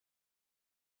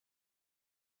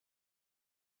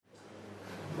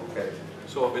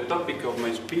So the topic of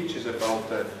my speech is about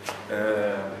the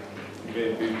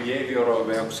behavior,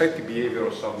 the auxetic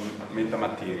behaviors of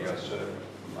metamaterials.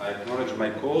 I acknowledge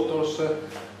my co-authors,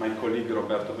 my colleague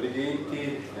Roberto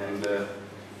Brighenti and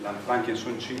Lanfranchi and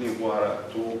Soncini, who are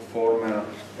two former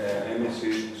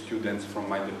MSc students from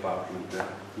my department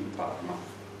in Parma.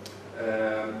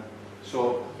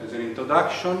 So, as an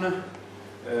introduction,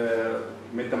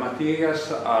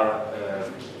 metamaterials are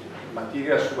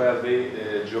materials where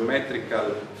the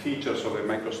geometrical features of a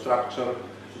microstructure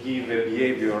give a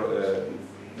behavior,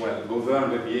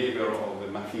 govern the behavior of the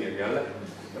material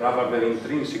rather than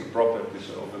intrinsic properties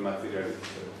of the material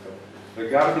itself.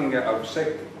 Regarding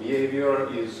auxetic behavior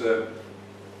is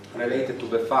related to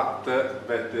the fact that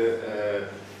the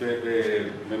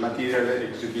material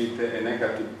exhibits a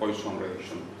negative Poisson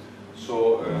relation.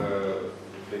 So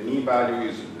the knee value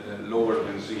is lower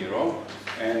than 0,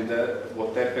 and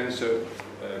what happens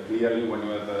clearly when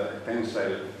you have a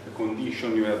tensile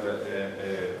condition, you have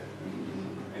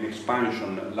an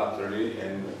expansion laterally,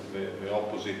 and the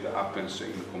opposite happens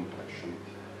in compression.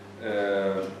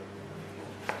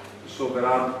 So there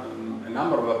are a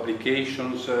number of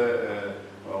applications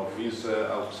of these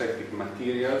auxetic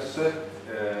materials.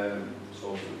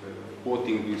 So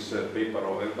quoting this paper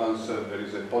of Evans, there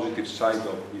is a positive side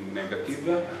of the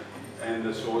negative.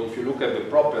 And so if you look at the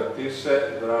properties,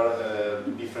 there are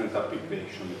different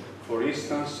applications. For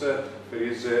instance, there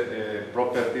is a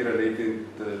property related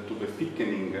to the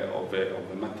thickening of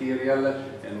the material,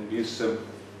 and this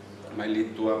might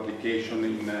lead to application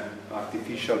in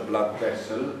artificial blood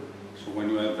vessel. So when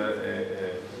you have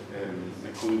a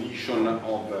condition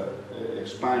of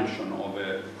expansion of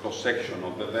a cross-section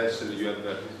of the vessel, you have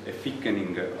a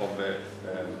thickening of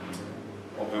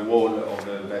the wall of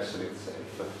the vessel itself.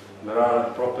 There are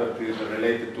properties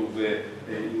related to the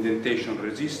indentation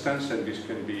resistance, and this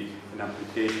can be an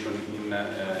application in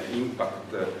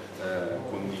impact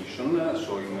condition,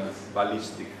 so in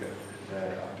ballistic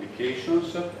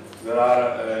applications. There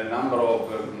are a number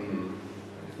of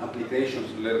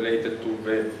applications related to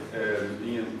the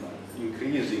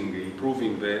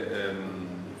improving the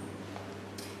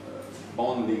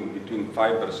bonding between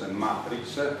fibers and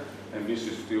matrix, and this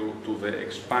is due to the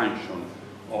expansion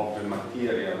of the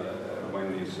material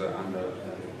when it's under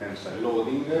tensile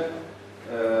loading.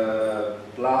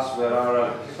 Plus there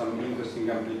are some interesting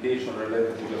applications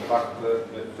related to the fact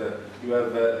that you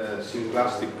have a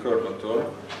synclastic curvature.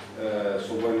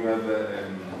 So when you have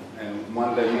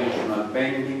one-dimensional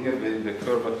bending, the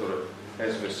curvature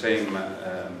has the same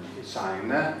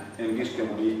sign, and this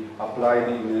can be applied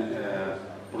in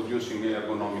producing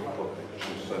ergonomic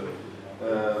protections.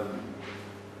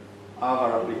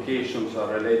 Other applications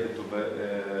are related to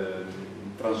the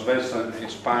transversal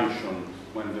expansion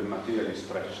when the material is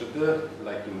stretched,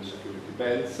 like in security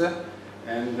belts,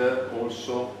 and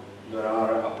also there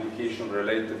are applications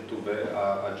related to the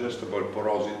adjustable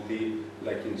porosity,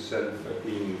 like in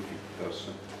self-cleaning filters.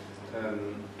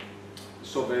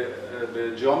 So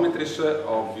the geometries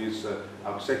of these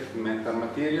auxetic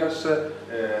metamaterials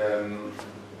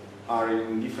are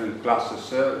in different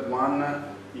classes. One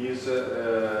is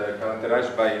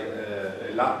characterized by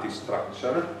a lattice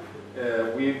structure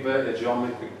with a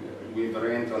geometry with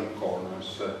re-entrant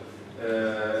corners.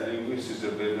 And this is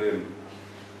the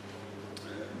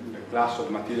class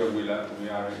of material we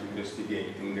are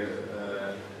investigating.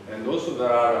 And also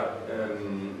there are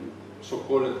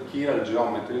so-called chiral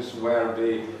geometries where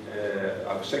the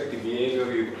auxetic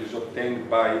behavior is obtained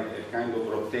by a kind of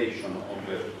rotation of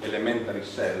the elementary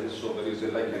cell. So there is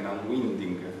like an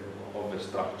unwinding of the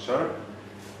structure,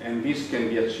 and this can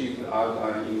be achieved in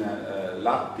a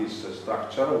lattice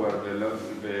structure where the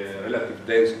relative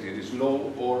density is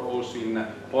low, or also in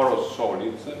porous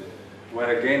solids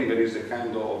where again there is a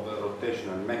kind of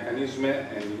rotational mechanism,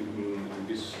 and in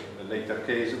this later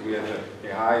case we have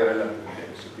a high relative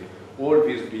density. All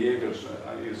these behaviors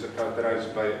is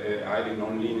characterized by highly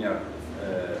nonlinear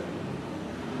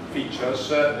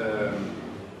features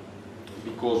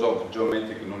because of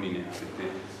geometric nonlinearity.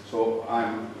 So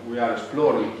we are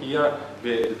exploring here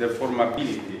the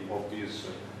deformability of this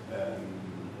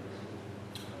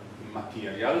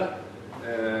material,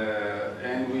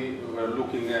 and we were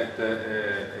looking at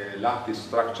a lattice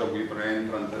structure with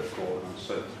re-entrant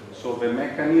corners. So the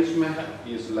mechanism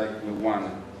is like the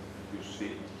one you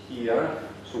see here.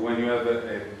 So when you have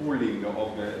a pulling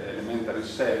of the elementary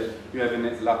cell, you have a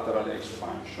lateral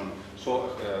expansion.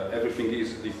 So everything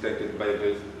is dictated by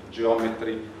the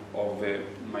geometry of the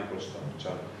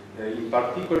microstructure. In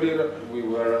particular, we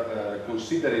were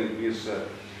considering this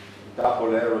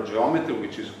double arrow geometry,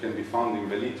 which can be found in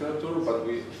the literature, but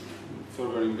we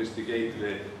further investigate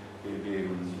the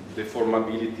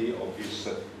deformability of this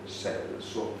cell.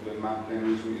 So the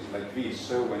mechanism is like this.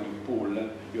 When you pull,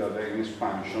 you have an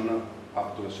expansion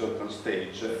up to a certain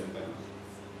stage and then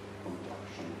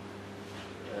contraction.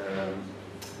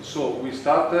 So we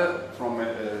start from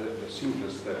the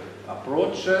simplest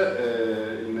approach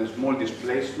in a small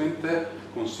displacement,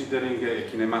 considering a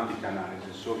kinematic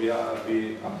analysis. So we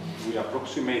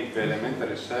approximate the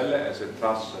elementary cell as a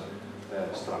truss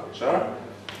structure,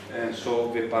 and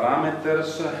so the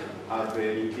parameters are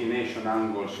the inclination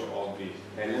angles of the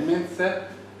elements,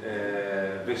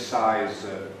 the size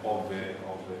of the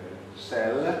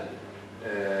cell,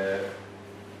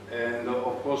 and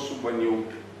of course when you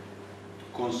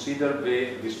consider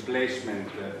the displacement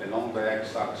along the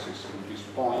x-axis in this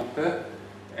point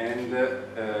and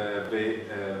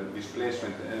the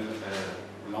displacement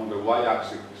along the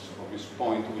y-axis of this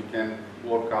point, we can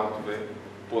work out the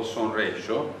Poisson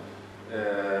ratio,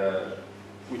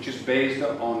 which is based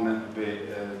on the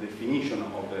definition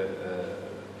of the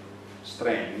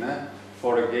strain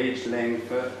for a gauge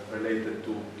length related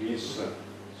to this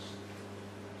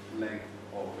length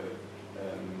of the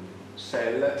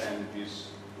cell and this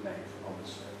length of the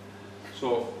cell.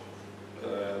 So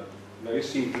very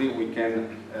simply we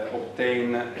can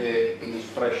obtain an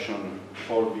expression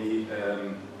for the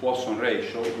Poisson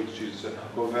ratio, which is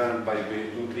governed by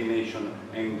the inclination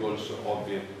angles of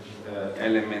the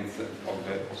elements of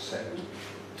the cell.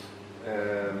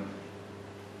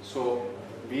 So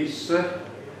this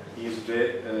is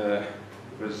the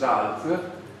result,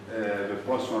 the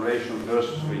Poisson ratio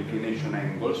versus the inclination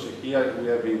angles. Here we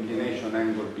have the inclination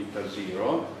angle beta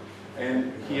 0,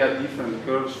 and here different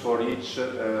curves for each,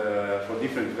 for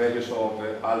different values of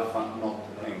alpha naught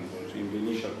angles in the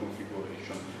initial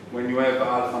configuration. When you have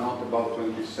alpha naught about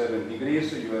 27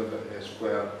 degrees, you have a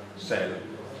square cell.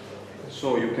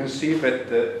 So you can see that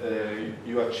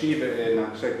you achieve an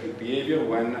auxetic behavior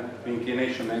when the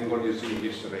inclination angle is in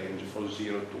this range, from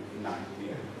 0 to 90.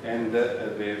 And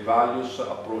the values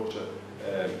approach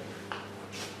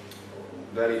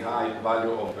very high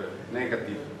value of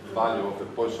negative value of the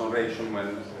Poisson ratio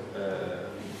when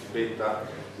beta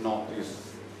naught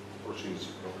is approaching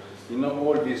 0. In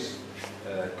all these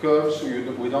curves,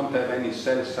 we don't have any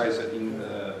cell size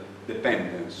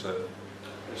dependence.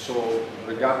 So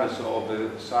regardless of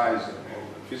the size,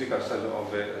 of physical size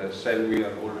of the cell, we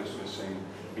have always the same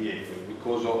behavior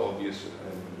because of this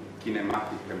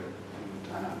kinematic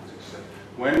analysis.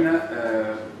 When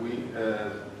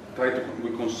we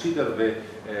consider the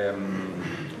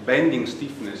bending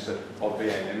stiffness of the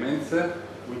elements,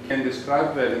 we can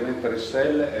describe the elementary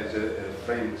cell as a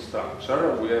frame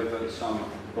structure. We have some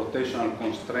rotational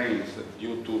constraints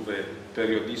due to the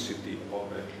periodicity of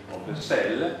the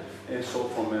cell, and so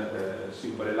from a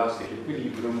simple elastic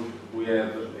equilibrium, we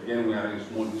have, again, we are in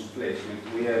small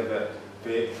displacement, we have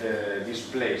the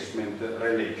displacement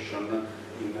relation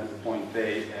in point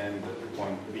A and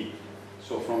point B.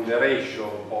 So from the ratio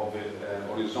of the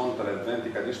horizontal and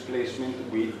vertical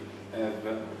displacement, we have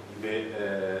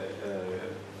the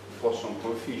Poisson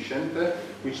coefficient,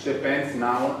 which depends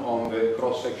now on the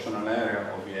cross-sectional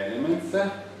area of the elements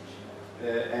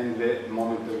and the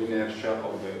moment of inertia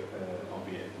of the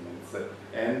elements,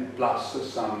 and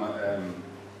plus some,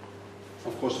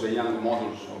 of course, the Young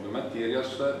modulus of the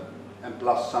materials, and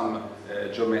plus some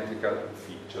geometrical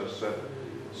features.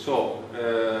 So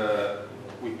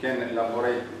we can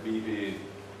elaborate the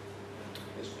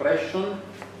expression,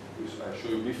 which I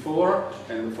showed you before,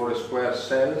 and for a square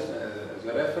cell as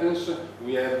a reference,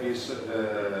 we have this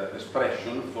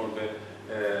expression for the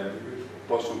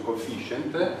Poisson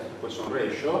coefficient, Poisson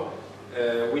ratio,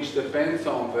 which depends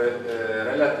on the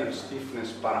relative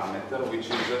stiffness parameter, which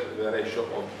is the ratio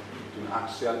between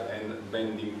axial and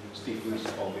bending stiffness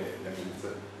of the elements.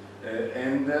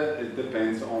 And it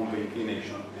depends on the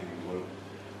inclination angle.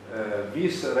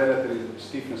 This relative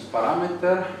stiffness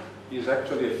parameter is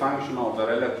actually a function of the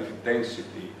relative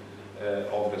density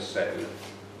of the cell,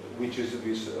 which is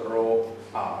this rho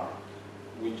r,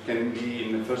 which can be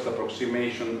in the first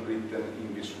approximation written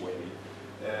in this way.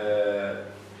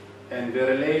 And the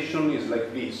relation is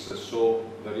like this, so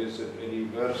there is an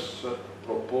inverse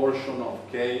proportion of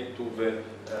k to the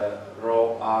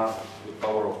rho r to the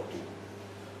power of 2.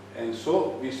 And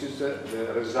so this is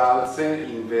the results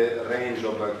in the range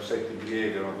of auxetic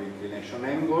behavior of the inclination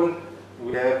angle.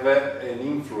 We have an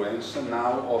influence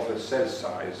now of the cell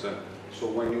size. So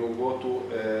when you go to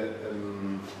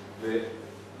the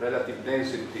relative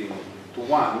density to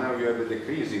 1, now you have a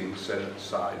decreasing cell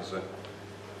size.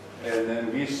 And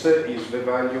then this is the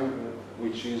value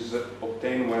which is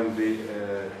obtained when the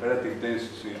relative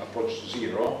density approaches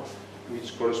 0.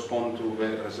 which correspond to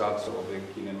the results of the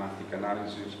kinematic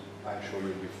analysis I showed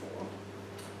you before.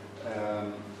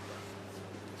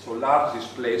 So large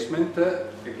displacement,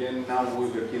 again now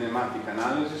with the kinematic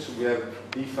analysis we have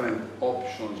different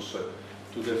options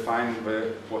to define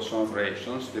the Poisson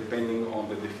ratios depending on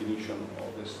the definition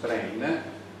of the strain.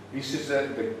 This is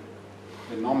the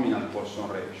nominal Poisson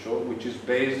ratio, which is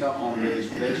based on the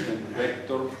displacement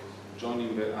vector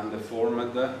joining the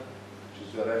undeformed, which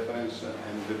is the reference,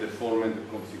 and the deformed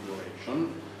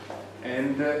configuration.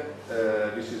 And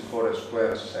this is for a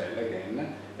square cell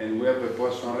again. And we have a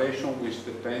Poisson ratio which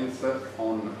depends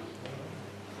on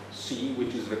C,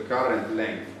 which is the current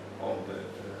length of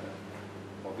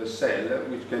the cell,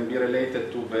 which can be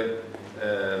related to the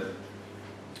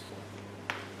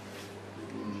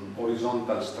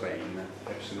horizontal strain,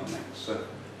 epsilon x.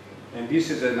 And this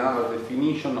is another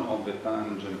definition of the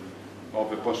tangent of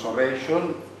the Poisson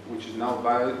ratio, which is now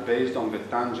based on the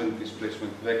tangent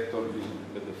displacement vector in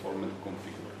the deformed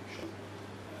configuration.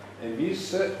 And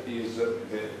this is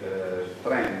the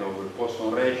trend of the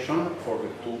Poisson ratio for the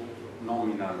two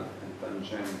nominal and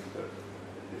tangent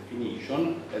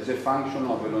definition as a function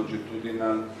of a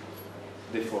longitudinal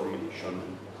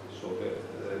deformation. So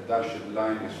the dashed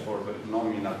line is for the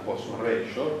nominal Poisson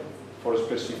ratio for a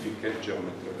specific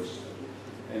geometry of the cell.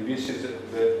 And this is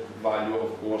the value,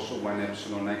 of course, when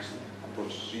epsilon x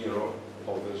approaches 0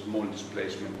 of the small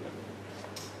displacement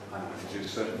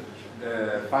analysis.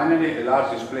 Finally, a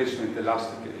large displacement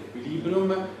elastic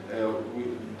equilibrium.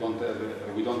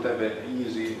 We don't have an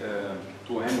easy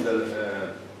to handle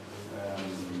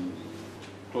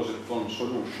closed form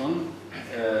solution,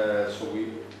 so we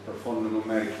perform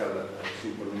a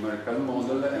simple numerical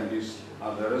model, and these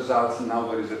are the results. Now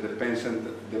there is a dependence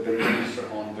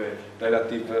on the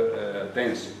relative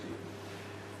density.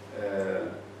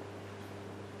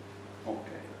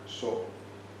 Okay, so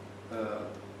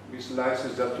this slide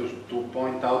is just to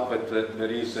point out that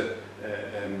there is a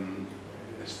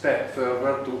step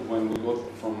further to when we go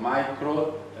from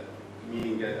micro,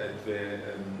 meaning at the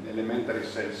elementary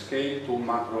cell scale, to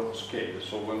macro scale.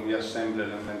 So when we assemble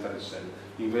elementary cell,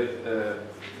 in the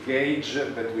gauge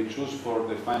that we choose for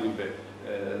defining the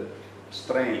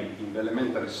strain in the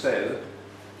elementary cell,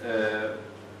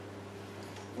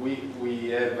 we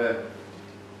have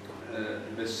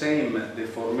the same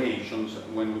deformations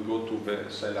when we go to the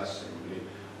cell assembly.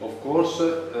 Of course,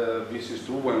 this is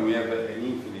true when we have an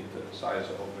infinite size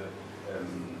of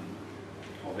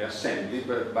the assembly,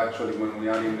 but actually when we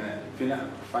are in a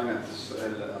finite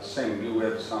cell assembly, we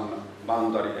have some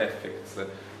boundary effects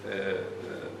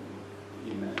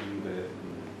in the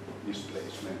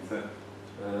displacement.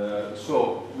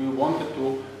 So we wanted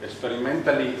to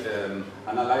experimentally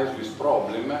analyze this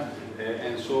problem,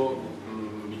 and so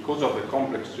because of the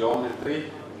complex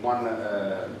geometry, one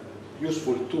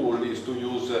useful tool is to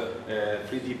use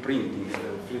 3D printing,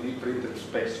 3D printed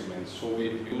specimens. So we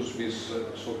use this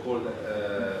so-called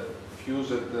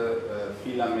fused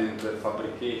filament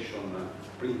fabrication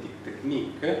printing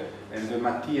technique, and the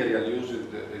material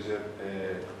used is a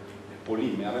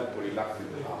polymer, polylactic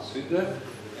acid,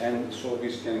 and so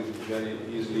this can very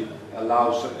easily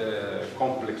allows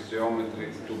complex geometry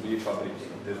to be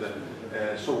fabricated.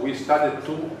 So we studied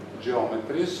two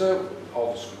geometries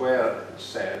of square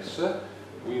cells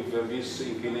with this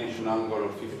inclination angle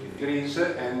of 50 degrees,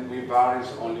 and we varies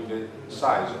only the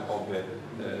size of the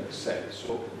cell.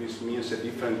 So this means a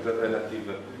different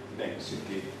relative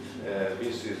density.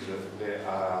 This is the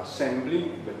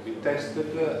assembly that we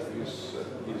tested. This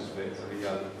is the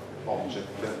real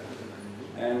object.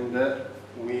 And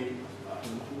we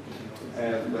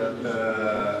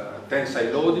have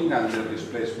tensile loading under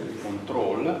displacement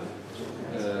control.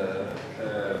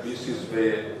 This is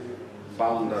the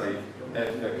boundary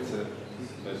effect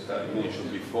that I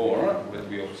mentioned before, that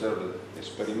we observed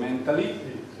experimentally.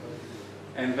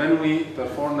 And then we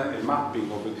perform a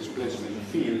mapping of the displacement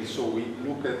field. So we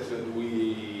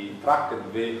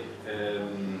tracked the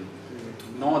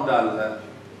nodal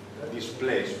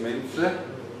displacements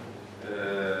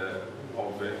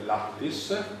of the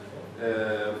lattice.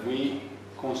 We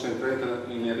concentrated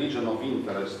in a region of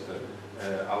interest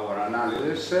our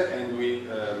analysis, and we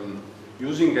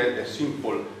using a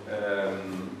simple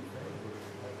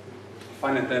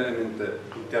finite element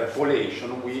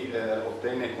interpolation, we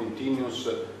obtain a continuous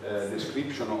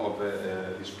description of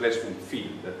the displacement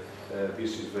field.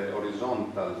 This is the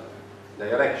horizontal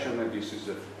direction, and this is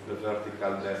the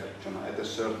vertical direction at a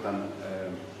certain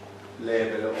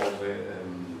level of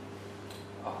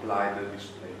applied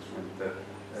displacement.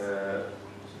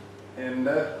 And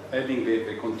having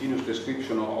a continuous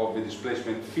description of the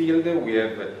displacement field, we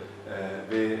have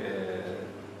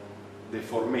the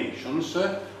deformations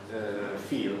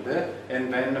field,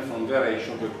 and then from the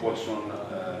ratio the Poisson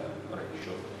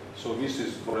ratio. So this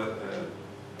is for a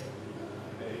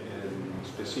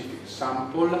specific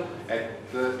sample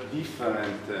at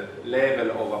different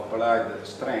level of applied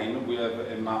strain. We have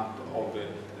a map of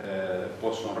the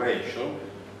Poisson ratio,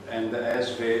 and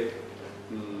as the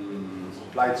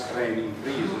applied strain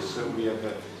increases, we have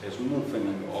a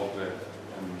smoothening of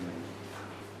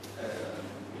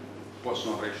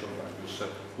Poisson ratio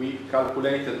values. We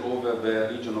calculated over the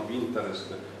region of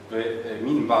interest the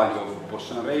mean value of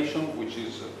Poisson ratio, which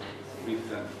is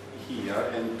written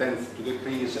here, and tends to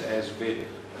decrease as the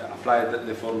applied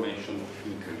deformation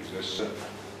increases.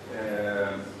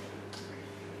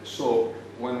 So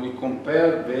when we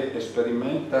compare the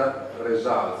experimental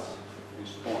results,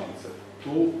 these points,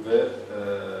 to the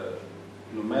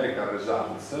numerical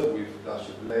results with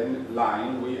dotted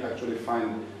line, we actually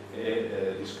find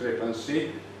a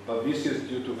discrepancy, but this is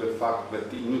due to the fact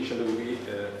that initially we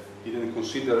didn't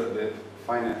consider the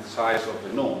finite size of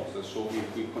the nodes. So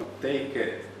if we could take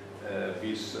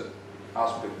this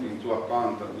aspect into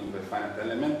account in the finite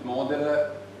element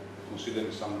model,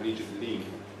 considering some rigid link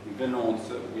in the nodes,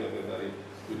 we have a very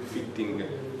good fitting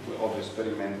of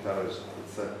experimental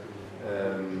results.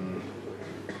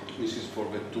 This is for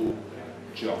the two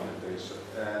geometries.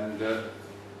 And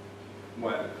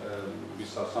well,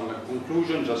 these are some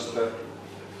conclusion, just a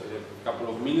couple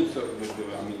of minutes. I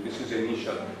mean, this is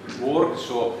initial work,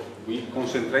 so we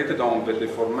concentrated on the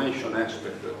deformation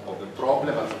aspect of the problem,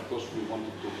 and of course we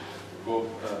wanted to go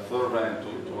further and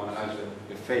to analyze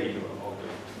the failure of the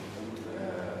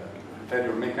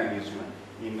failure mechanism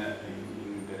in the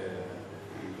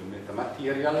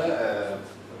metamaterial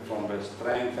from the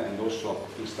strength and also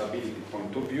instability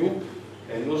point of view.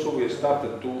 And also we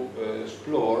started to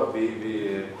explore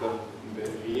the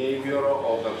behavior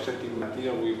of the auxetic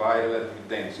material with high relative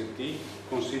density,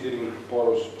 considering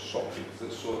porous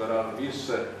sockets. So there are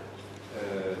these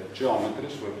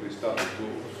geometries that we started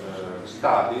to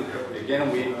study.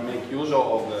 Again, we make use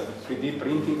of 3D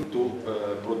printing to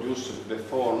produce the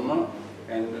form,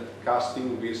 and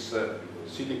casting this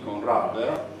silicone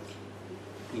rubber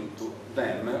into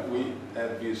them, we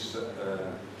have this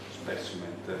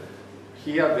specimen.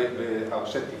 Here the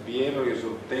auxetic behavior is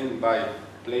obtained by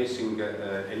placing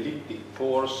elliptic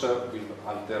pores with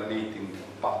alternating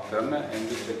pattern, and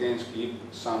this again gives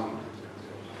some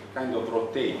kind of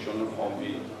rotation of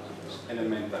the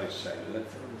elementary cell.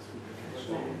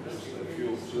 So just a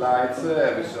few slides.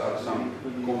 These are some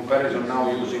comparison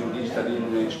now using digital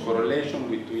image correlation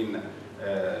between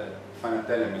finite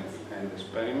elements and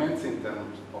experiments in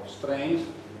terms of strains.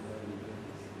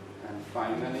 And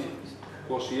finally, of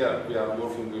course, here we are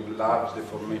working with large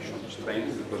deformation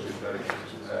strains because it's very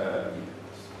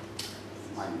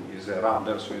mine is a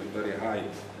rubber, so it's very high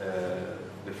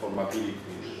deformability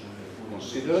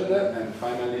considered. And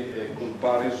finally, a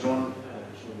comparison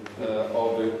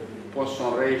of the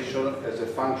Poisson ratio as a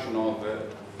function of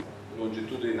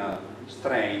longitudinal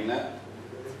strain.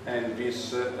 And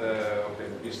this,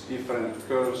 these different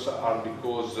curves are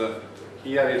because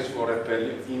here is for a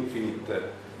infinite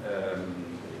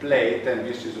plate, and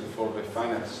this is for the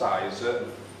finite size,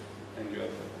 and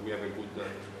we have a good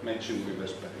matching with the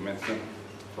experiment.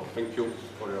 So thank you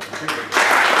for your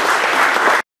attention.